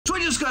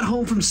got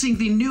home from seeing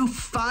the new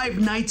Five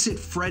Nights at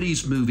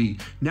Freddy's movie.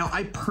 Now,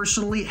 I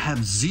personally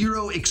have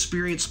zero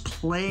experience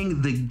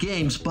playing the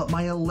games, but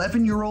my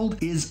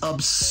 11-year-old is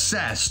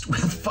obsessed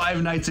with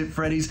Five Nights at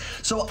Freddy's.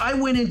 So I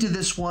went into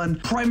this one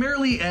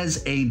primarily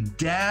as a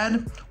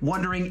dad,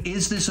 wondering,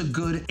 is this a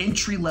good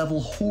entry-level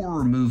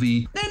horror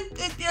movie? And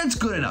it's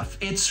good enough.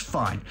 It's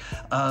fine.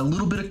 A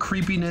little bit of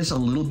creepiness, a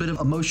little bit of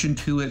emotion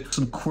to it,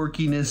 some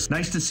quirkiness.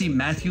 Nice to see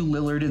Matthew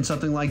Lillard in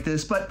something like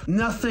this, but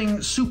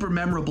nothing super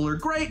memorable or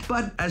great.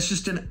 But as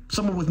just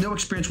someone with no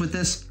experience with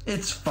this,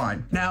 it's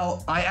fine.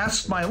 Now, I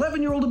asked my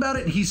 11-year-old about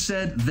it, and he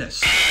said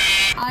this.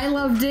 I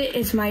loved it.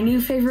 It's my new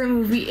favorite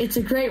movie. It's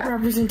a great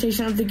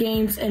representation of the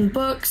games and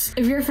books.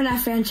 If you're a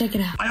FNAF fan, check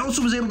it out. I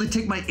also was able to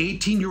take my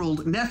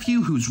 18-year-old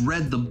nephew who's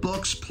read the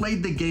books,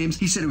 played the games.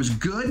 He said it was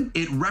good.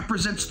 It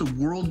represents the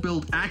world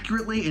build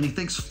accurately, and he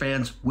thinks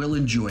fans will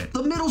enjoy it.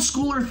 The middle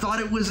schooler thought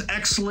it was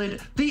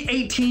excellent. The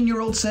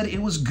 18-year-old said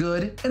it was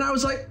good, and I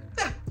was like,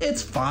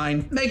 it's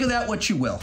fine. Make of that what you will.